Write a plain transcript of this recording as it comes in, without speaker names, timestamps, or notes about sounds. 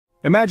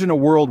Imagine a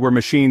world where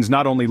machines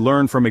not only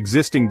learn from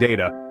existing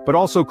data, but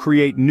also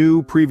create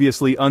new,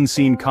 previously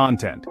unseen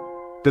content.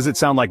 Does it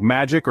sound like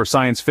magic or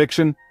science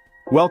fiction?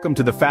 Welcome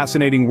to the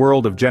fascinating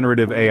world of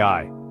generative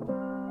AI.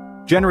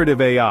 Generative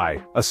AI,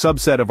 a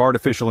subset of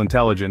artificial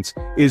intelligence,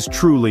 is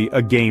truly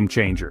a game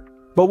changer.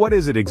 But what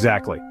is it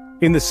exactly?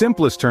 In the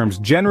simplest terms,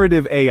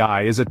 generative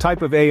AI is a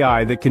type of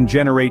AI that can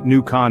generate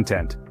new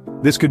content.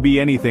 This could be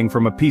anything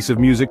from a piece of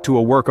music to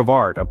a work of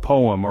art, a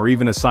poem, or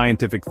even a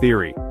scientific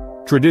theory.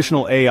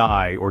 Traditional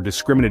AI, or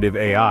discriminative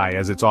AI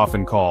as it's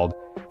often called,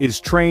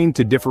 is trained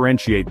to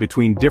differentiate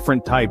between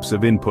different types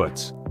of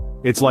inputs.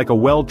 It's like a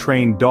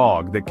well-trained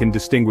dog that can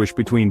distinguish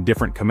between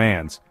different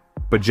commands.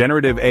 But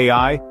generative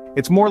AI,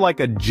 it's more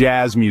like a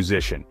jazz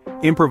musician,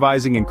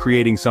 improvising and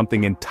creating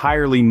something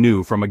entirely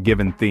new from a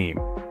given theme.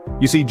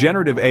 You see,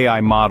 generative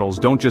AI models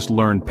don't just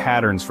learn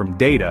patterns from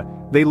data,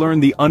 they learn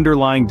the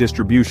underlying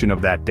distribution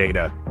of that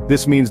data.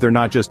 This means they're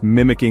not just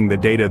mimicking the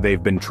data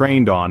they've been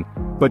trained on,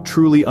 but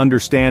truly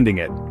understanding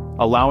it,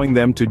 allowing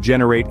them to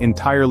generate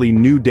entirely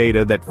new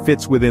data that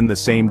fits within the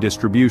same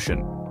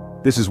distribution.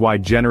 This is why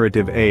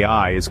generative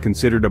AI is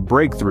considered a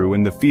breakthrough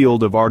in the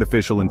field of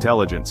artificial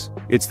intelligence.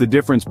 It's the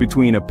difference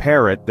between a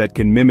parrot that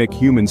can mimic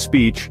human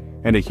speech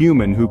and a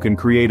human who can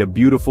create a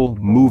beautiful,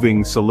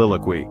 moving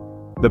soliloquy.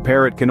 The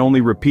parrot can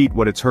only repeat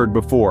what it's heard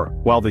before,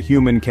 while the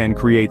human can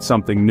create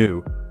something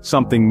new,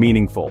 something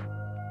meaningful.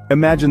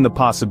 Imagine the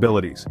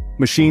possibilities.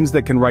 Machines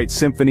that can write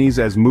symphonies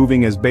as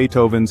moving as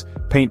Beethoven's,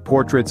 paint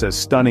portraits as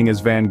stunning as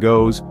Van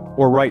Gogh's,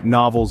 or write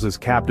novels as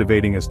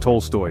captivating as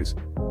Tolstoy's.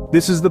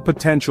 This is the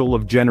potential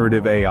of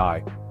generative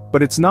AI.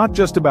 But it's not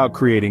just about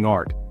creating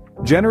art.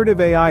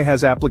 Generative AI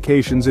has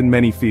applications in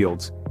many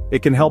fields.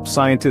 It can help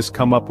scientists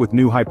come up with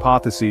new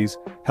hypotheses,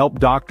 help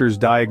doctors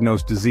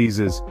diagnose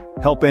diseases,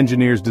 help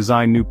engineers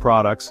design new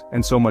products,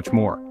 and so much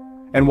more.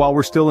 And while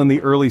we're still in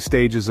the early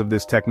stages of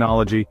this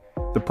technology,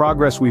 the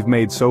progress we've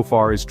made so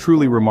far is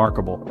truly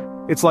remarkable.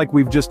 It's like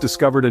we've just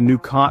discovered a new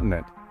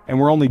continent, and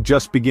we're only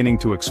just beginning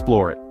to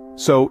explore it.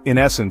 So, in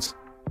essence,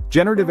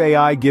 generative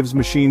AI gives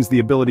machines the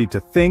ability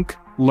to think,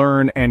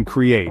 learn, and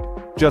create,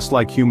 just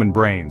like human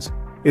brains.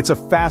 It's a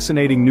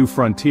fascinating new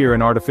frontier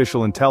in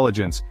artificial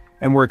intelligence,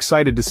 and we're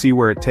excited to see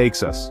where it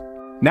takes us.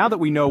 Now that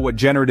we know what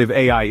generative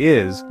AI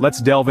is,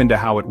 let's delve into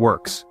how it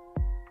works.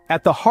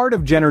 At the heart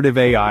of generative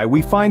AI,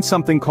 we find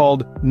something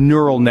called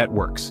neural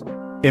networks.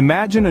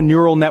 Imagine a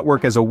neural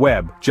network as a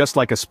web, just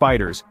like a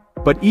spider's,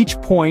 but each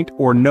point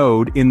or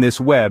node in this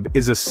web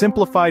is a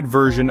simplified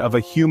version of a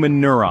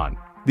human neuron.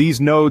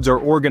 These nodes are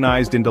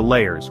organized into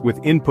layers,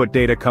 with input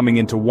data coming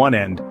into one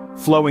end,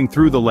 flowing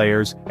through the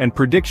layers, and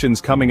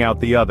predictions coming out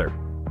the other.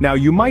 Now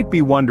you might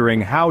be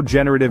wondering how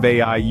generative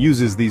AI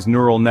uses these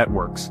neural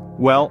networks.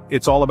 Well,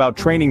 it's all about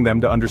training them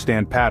to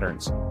understand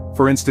patterns.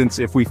 For instance,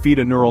 if we feed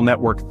a neural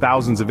network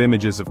thousands of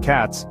images of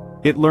cats,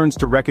 it learns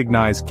to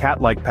recognize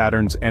cat-like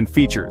patterns and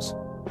features.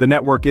 The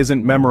network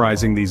isn't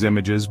memorizing these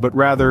images, but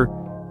rather,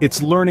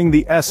 it's learning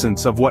the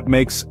essence of what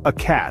makes a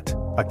cat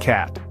a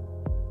cat.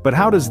 But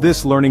how does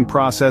this learning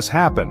process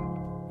happen?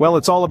 Well,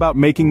 it's all about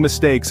making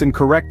mistakes and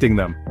correcting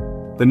them.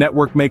 The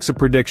network makes a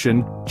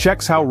prediction,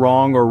 checks how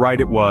wrong or right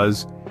it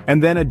was,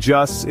 and then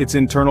adjusts its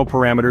internal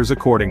parameters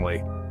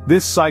accordingly.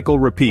 This cycle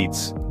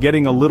repeats,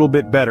 getting a little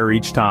bit better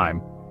each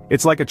time.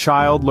 It's like a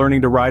child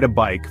learning to ride a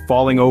bike,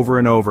 falling over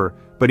and over,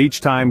 but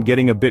each time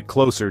getting a bit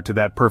closer to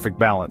that perfect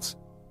balance.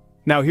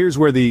 Now here's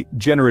where the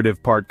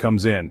generative part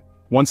comes in.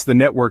 Once the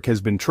network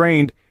has been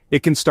trained,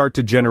 it can start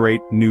to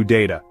generate new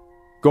data.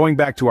 Going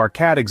back to our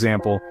cat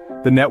example,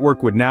 the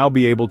network would now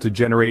be able to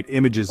generate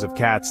images of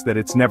cats that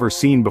it's never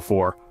seen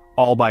before,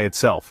 all by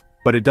itself.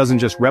 But it doesn't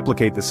just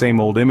replicate the same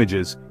old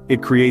images,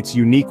 it creates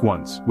unique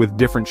ones, with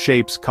different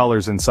shapes,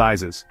 colors, and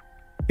sizes.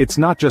 It's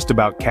not just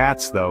about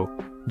cats, though.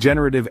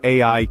 Generative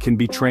AI can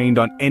be trained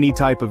on any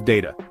type of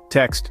data: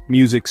 text,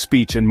 music,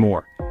 speech, and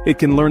more. It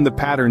can learn the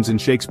patterns in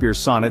Shakespeare's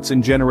sonnets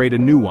and generate a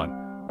new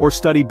one, or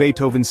study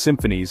Beethoven's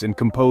symphonies and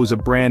compose a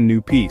brand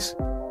new piece.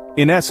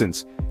 In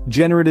essence,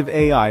 generative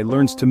AI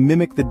learns to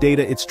mimic the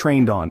data it's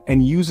trained on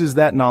and uses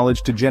that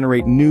knowledge to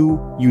generate new,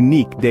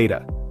 unique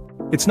data.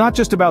 It's not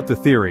just about the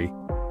theory.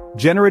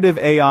 Generative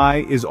AI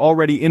is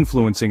already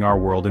influencing our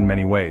world in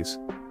many ways.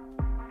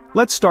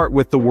 Let's start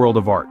with the world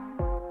of art.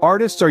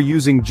 Artists are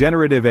using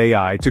generative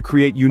AI to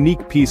create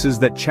unique pieces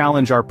that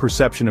challenge our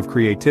perception of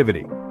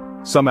creativity.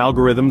 Some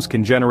algorithms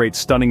can generate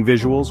stunning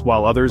visuals,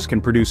 while others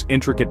can produce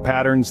intricate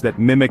patterns that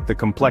mimic the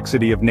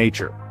complexity of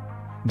nature.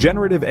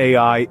 Generative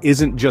AI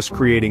isn't just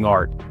creating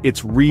art,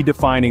 it's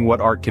redefining what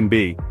art can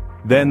be.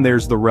 Then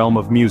there's the realm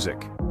of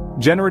music.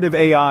 Generative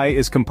AI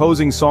is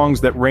composing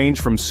songs that range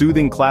from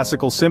soothing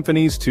classical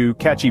symphonies to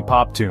catchy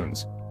pop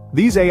tunes.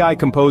 These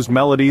AI-composed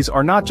melodies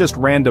are not just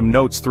random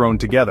notes thrown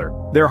together,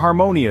 they're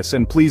harmonious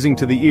and pleasing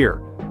to the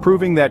ear,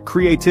 proving that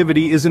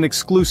creativity isn't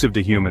exclusive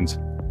to humans.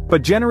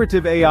 But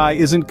generative AI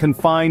isn't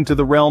confined to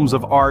the realms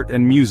of art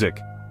and music.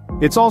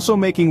 It's also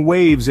making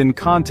waves in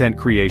content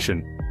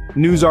creation.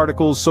 News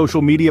articles,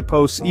 social media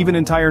posts, even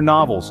entire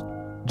novels.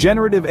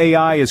 Generative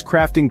AI is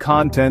crafting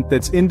content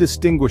that's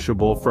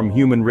indistinguishable from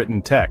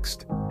human-written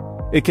text.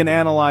 It can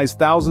analyze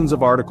thousands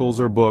of articles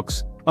or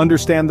books,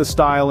 understand the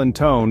style and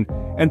tone,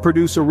 and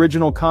produce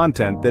original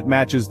content that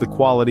matches the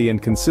quality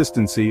and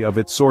consistency of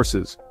its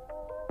sources.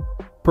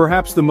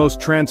 Perhaps the most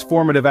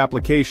transformative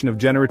application of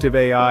generative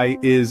AI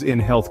is in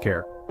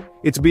healthcare.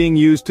 It's being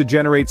used to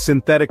generate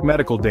synthetic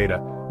medical data,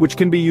 which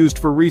can be used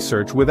for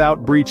research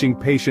without breaching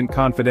patient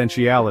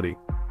confidentiality.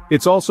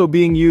 It's also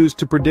being used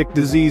to predict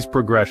disease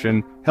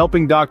progression,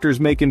 helping doctors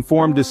make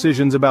informed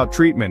decisions about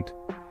treatment.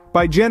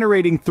 By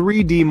generating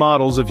 3D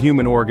models of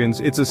human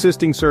organs, it's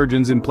assisting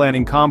surgeons in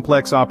planning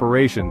complex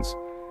operations.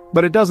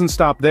 But it doesn't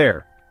stop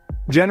there.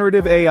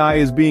 Generative AI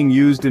is being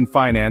used in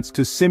finance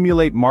to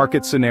simulate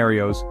market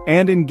scenarios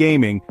and in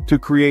gaming to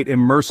create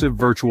immersive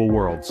virtual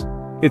worlds.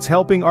 It's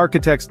helping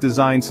architects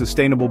design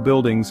sustainable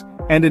buildings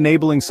and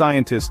enabling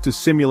scientists to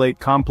simulate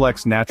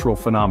complex natural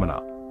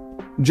phenomena.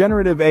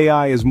 Generative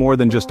AI is more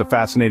than just a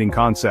fascinating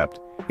concept.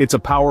 It's a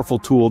powerful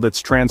tool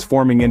that's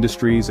transforming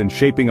industries and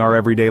shaping our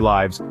everyday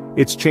lives.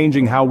 It's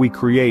changing how we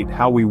create,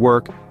 how we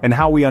work, and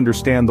how we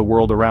understand the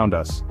world around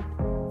us.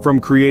 From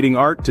creating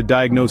art to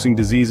diagnosing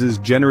diseases,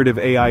 generative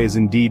AI is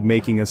indeed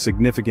making a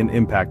significant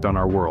impact on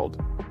our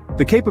world.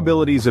 The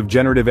capabilities of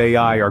generative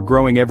AI are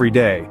growing every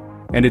day,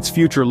 and its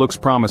future looks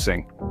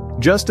promising.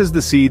 Just as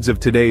the seeds of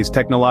today's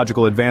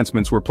technological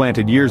advancements were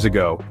planted years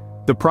ago,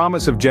 the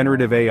promise of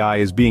generative AI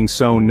is being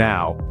sown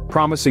now,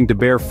 promising to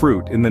bear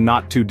fruit in the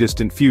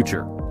not-too-distant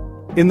future.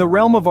 In the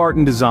realm of art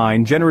and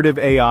design, generative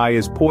AI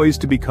is poised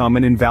to become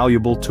an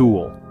invaluable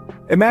tool.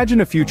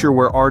 Imagine a future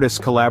where artists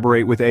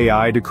collaborate with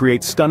AI to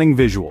create stunning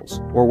visuals,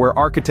 or where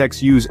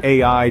architects use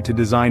AI to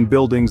design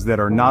buildings that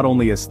are not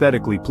only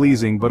aesthetically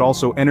pleasing but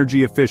also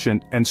energy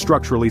efficient and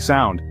structurally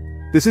sound.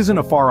 This isn't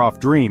a far-off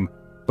dream,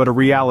 but a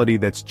reality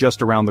that's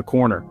just around the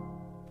corner.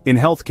 In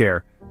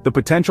healthcare, the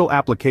potential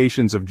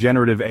applications of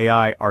generative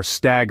AI are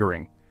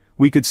staggering.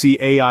 We could see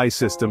AI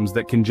systems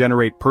that can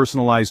generate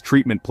personalized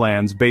treatment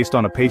plans based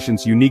on a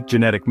patient's unique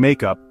genetic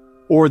makeup,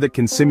 or that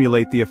can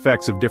simulate the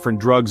effects of different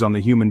drugs on the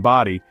human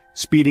body,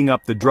 speeding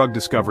up the drug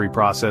discovery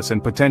process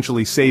and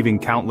potentially saving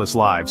countless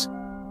lives.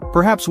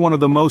 Perhaps one of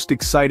the most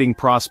exciting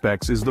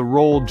prospects is the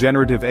role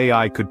generative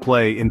AI could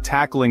play in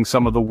tackling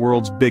some of the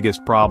world's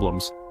biggest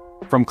problems.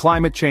 From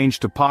climate change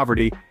to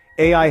poverty,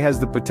 AI has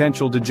the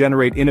potential to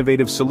generate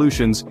innovative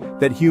solutions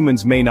that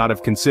humans may not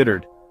have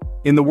considered.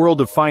 In the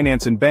world of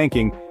finance and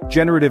banking,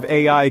 generative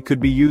AI could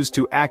be used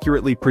to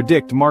accurately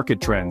predict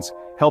market trends,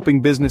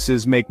 helping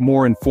businesses make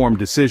more informed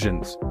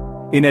decisions.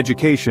 In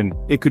education,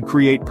 it could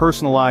create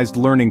personalized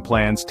learning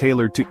plans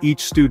tailored to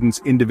each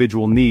student's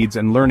individual needs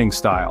and learning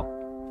style.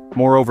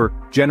 Moreover,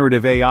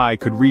 generative AI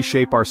could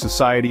reshape our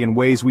society in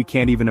ways we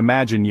can't even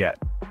imagine yet.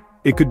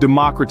 It could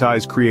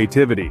democratize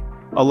creativity,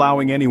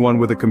 allowing anyone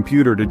with a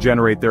computer to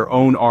generate their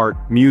own art,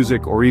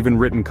 music, or even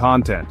written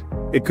content.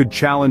 It could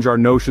challenge our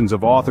notions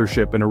of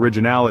authorship and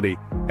originality,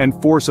 and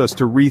force us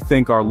to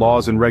rethink our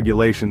laws and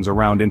regulations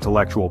around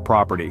intellectual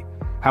property.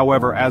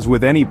 However, as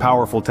with any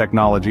powerful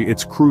technology,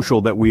 it's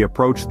crucial that we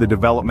approach the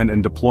development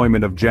and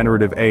deployment of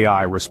generative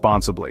AI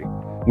responsibly.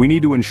 We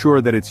need to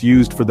ensure that it's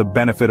used for the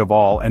benefit of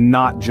all and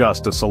not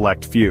just a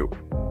select few.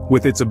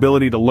 With its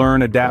ability to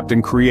learn, adapt,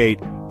 and create,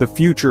 the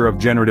future of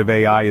generative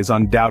AI is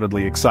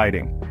undoubtedly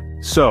exciting.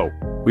 So,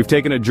 we've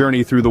taken a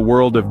journey through the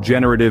world of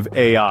generative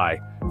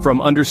AI,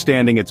 from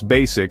understanding its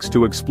basics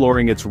to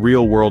exploring its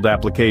real-world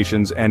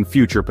applications and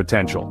future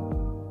potential.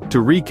 To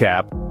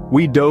recap,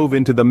 we dove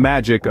into the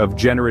magic of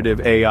generative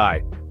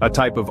AI, a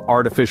type of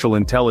artificial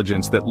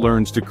intelligence that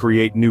learns to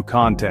create new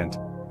content.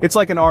 It's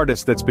like an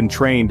artist that's been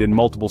trained in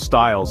multiple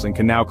styles and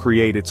can now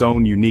create its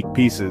own unique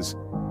pieces.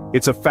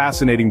 It's a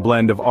fascinating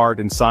blend of art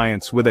and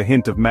science with a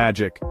hint of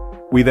magic.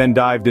 We then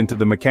dived into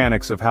the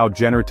mechanics of how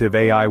generative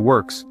AI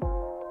works.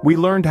 We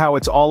learned how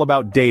it's all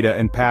about data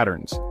and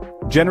patterns.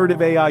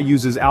 Generative AI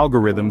uses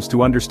algorithms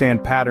to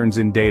understand patterns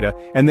in data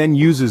and then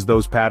uses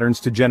those patterns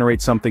to generate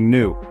something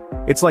new.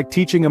 It's like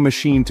teaching a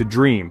machine to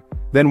dream,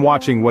 then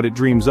watching what it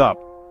dreams up.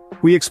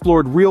 We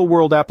explored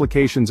real-world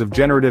applications of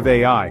generative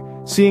AI,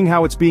 seeing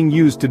how it's being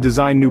used to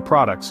design new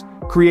products,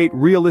 create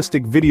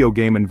realistic video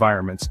game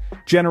environments,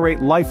 generate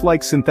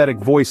lifelike synthetic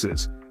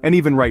voices, and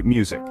even write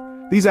music.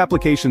 These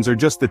applications are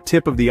just the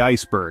tip of the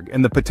iceberg,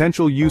 and the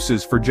potential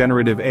uses for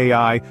generative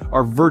AI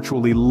are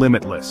virtually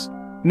limitless.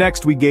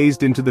 Next, we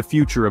gazed into the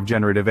future of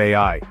generative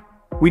AI.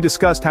 We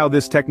discussed how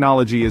this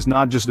technology is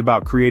not just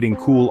about creating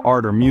cool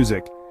art or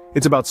music,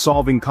 it's about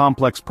solving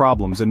complex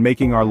problems and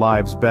making our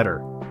lives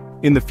better.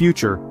 In the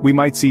future, we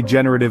might see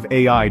generative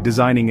AI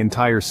designing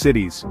entire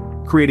cities,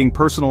 creating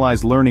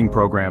personalized learning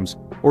programs,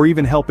 or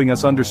even helping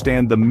us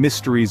understand the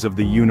mysteries of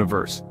the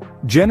universe.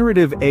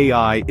 Generative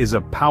AI is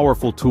a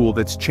powerful tool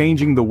that's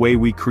changing the way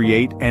we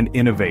create and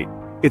innovate.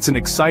 It's an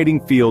exciting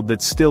field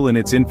that's still in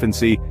its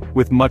infancy,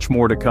 with much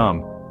more to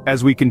come.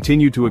 As we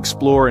continue to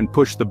explore and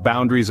push the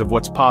boundaries of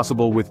what's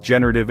possible with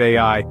generative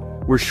AI,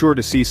 we're sure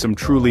to see some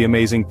truly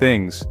amazing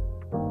things.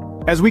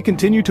 As we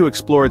continue to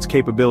explore its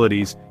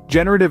capabilities,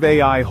 generative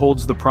AI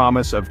holds the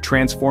promise of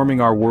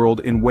transforming our world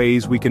in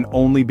ways we can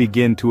only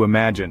begin to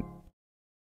imagine.